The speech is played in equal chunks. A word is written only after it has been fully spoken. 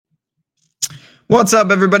What's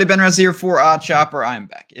up, everybody? Ben Rez here for Odd Chopper. I'm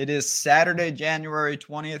back. It is Saturday, January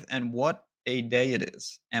 20th, and what a day it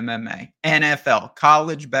is. MMA, NFL,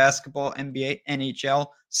 college basketball, NBA, NHL,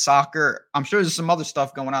 soccer. I'm sure there's some other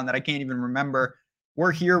stuff going on that I can't even remember.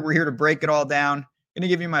 We're here to break it all down. Going to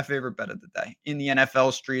give you my favorite bet of the day in the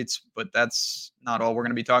NFL streets, but that's not all we're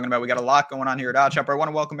going to be talking about. We got a lot going on here at Odd Chopper. I want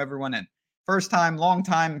to welcome everyone in. First time, long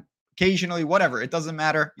time, occasionally, whatever. It doesn't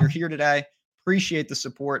matter. You're here today. Appreciate the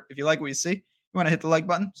support. If you like what you see, you want to hit the like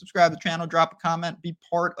button, subscribe to the channel, drop a comment, be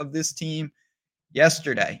part of this team.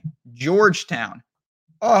 Yesterday, Georgetown.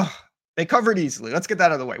 Oh, they covered easily. Let's get that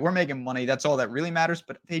out of the way. We're making money. That's all that really matters,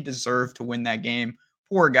 but they deserve to win that game.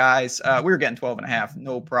 Poor guys. We were getting 12.5.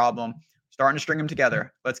 No problem. Starting to string them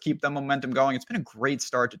together. Let's keep the momentum going. It's been a great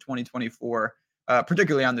start to 2024,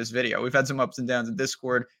 particularly on this video. We've had some ups and downs in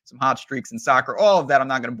Discord, some hot streaks in soccer, all of that. I'm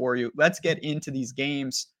not going to bore you. Let's get into these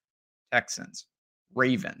games. Texans,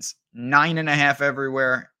 Ravens, 9.5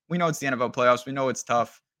 everywhere. We know it's the NFL playoffs. We know it's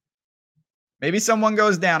tough. Maybe someone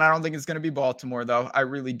goes down. I don't think it's going to be Baltimore, though. I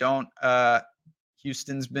really don't.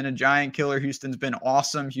 Houston's been a giant killer. Houston's been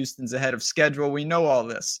awesome. Houston's ahead of schedule. We know all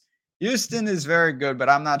this. Houston is very good, but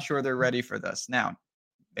I'm not sure they're ready for this. Now,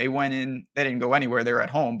 they went in. They didn't go anywhere. They were at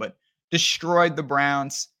home, but destroyed the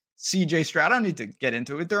Browns. CJ Stroud, I don't need to get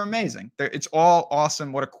into it. They're amazing. It's all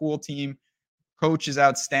awesome. What a cool team. Coach is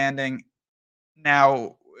outstanding.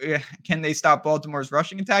 Now, can they stop Baltimore's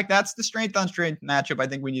rushing attack? That's the strength-on-strength matchup I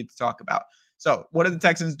think we need to talk about. So what do the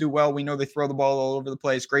Texans do well? We know they throw the ball all over the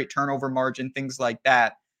place, great turnover margin, things like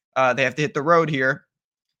that. They have to hit the road here.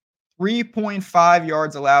 3.5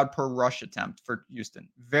 yards allowed per rush attempt for Houston.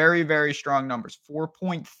 Very, very strong numbers.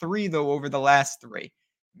 4.3, though, over the last three.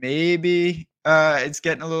 Maybe it's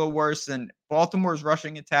getting a little worse than Baltimore's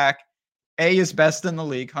rushing attack. A is best in the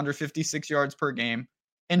league, 156 yards per game.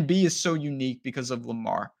 And B is so unique because of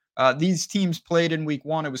Lamar. These teams played in week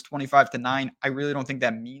one. It was 25-9. I really don't think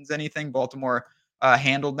that means anything. Baltimore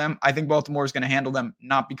handled them. I think Baltimore is going to handle them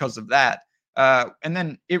not because of that. And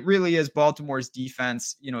then it really is Baltimore's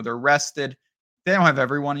defense. You know, they're rested. They don't have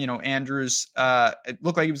everyone. You know, Andrews, it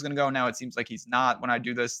looked like he was going to go. Now it seems like he's not. When I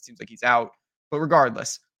do this, it seems like he's out. But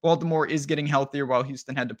regardless, Baltimore is getting healthier while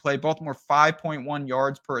Houston had to play. Baltimore 5.1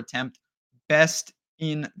 yards per attempt. Best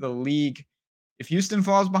in the league. If Houston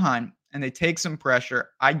falls behind and they take some pressure,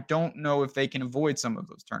 I don't know if they can avoid some of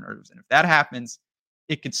those turnovers. And if that happens,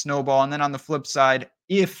 it could snowball. And then on the flip side,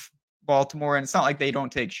 if Baltimore, and it's not like they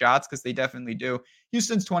don't take shots because they definitely do.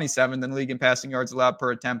 Houston's 27th in the league in passing yards allowed per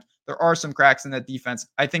attempt. There are some cracks in that defense.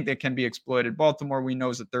 I think that can be exploited. Baltimore, we know,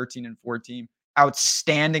 is a 13-4 team.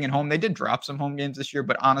 Outstanding at home. They did drop some home games this year,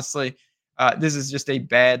 but honestly, this is just a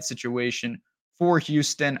bad situation for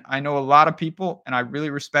Houston. I know a lot of people, and I really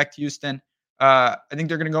respect Houston. I think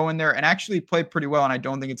they're going to go in there and actually play pretty well, and I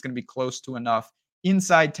don't think it's going to be close to enough.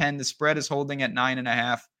 Inside 10, the spread is holding at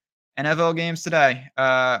 9.5. NFL games today,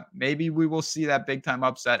 maybe we will see that big-time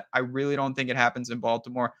upset. I really don't think it happens in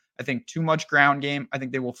Baltimore. I think too much ground game. I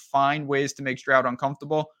think they will find ways to make Stroud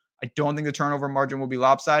uncomfortable. I don't think the turnover margin will be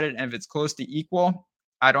lopsided, and if it's close to equal,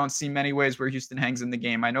 I don't see many ways where Houston hangs in the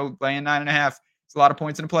game. I know laying 9.5 is a lot of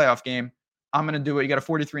points in a playoff game. I'm going to do it. You got a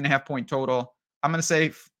 43.5 point total. I'm going to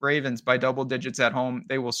say Ravens by double digits at home.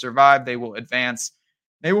 They will survive. They will advance.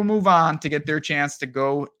 They will move on to get their chance to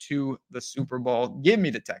go to the Super Bowl. Give me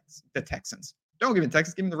the Texans. Don't give me the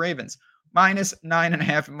Texans. Give me the Ravens. Minus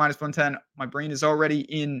 9.5 and minus 110. My brain is already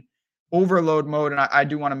in overload mode. And I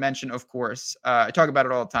do want to mention, of course, I talk about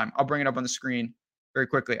it all the time. I'll bring it up on the screen very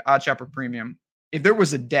quickly. Odd Chopper Premium. If there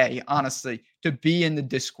was a day, honestly, to be in the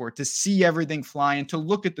Discord, to see everything flying, to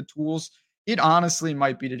look at the tools, it honestly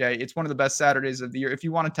might be today. It's one of the best Saturdays of the year. If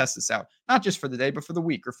you want to test this out, not just for the day, but for the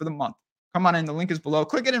week or for the month, come on in. The link is below.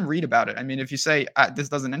 Click it and read about it. I mean, if you say this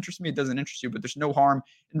doesn't interest me, it doesn't interest you, but there's no harm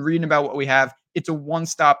in reading about what we have. It's a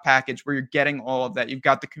one-stop package where you're getting all of that. You've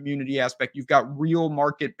got the community aspect. You've got real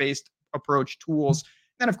market-based approach tools.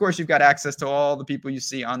 Then, of course, you've got access to all the people you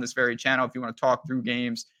see on this very channel. If you want to talk through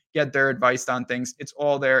games, get their advice on things, it's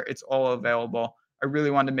all there. It's all available. I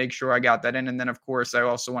really wanted to make sure I got that in. And then, of course, I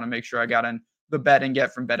also want to make sure I got in the bet and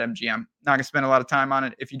get from BetMGM. Not going to spend a lot of time on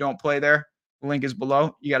it. If you don't play there, the link is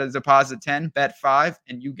below. You got to deposit 10, bet 5,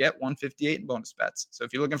 and you get 158 in bonus bets. So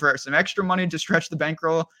if you're looking for some extra money to stretch the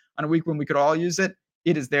bankroll on a week when we could all use it,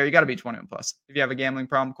 it is there. You got to be 21 plus. If you have a gambling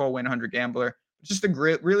problem, call Win100Gambler. It's just a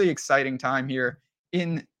great, really exciting time here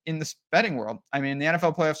in this betting world. I mean, the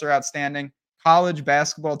NFL playoffs are outstanding. College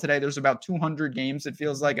basketball today, there's about 200 games, it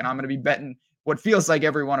feels like, and I'm going to be betting what feels like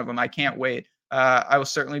every one of them. I can't wait. I will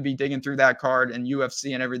certainly be digging through that card and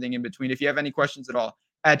UFC and everything in between. If you have any questions at all,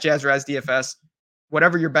 at JazzRazDFS,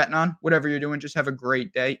 whatever you're betting on, whatever you're doing, just have a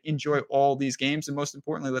great day. Enjoy all these games. And most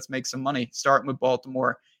importantly, let's make some money. Starting with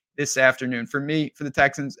Baltimore this afternoon. For me, for the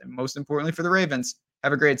Texans, and most importantly for the Ravens,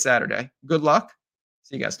 have a great Saturday. Good luck.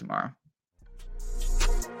 See you guys tomorrow.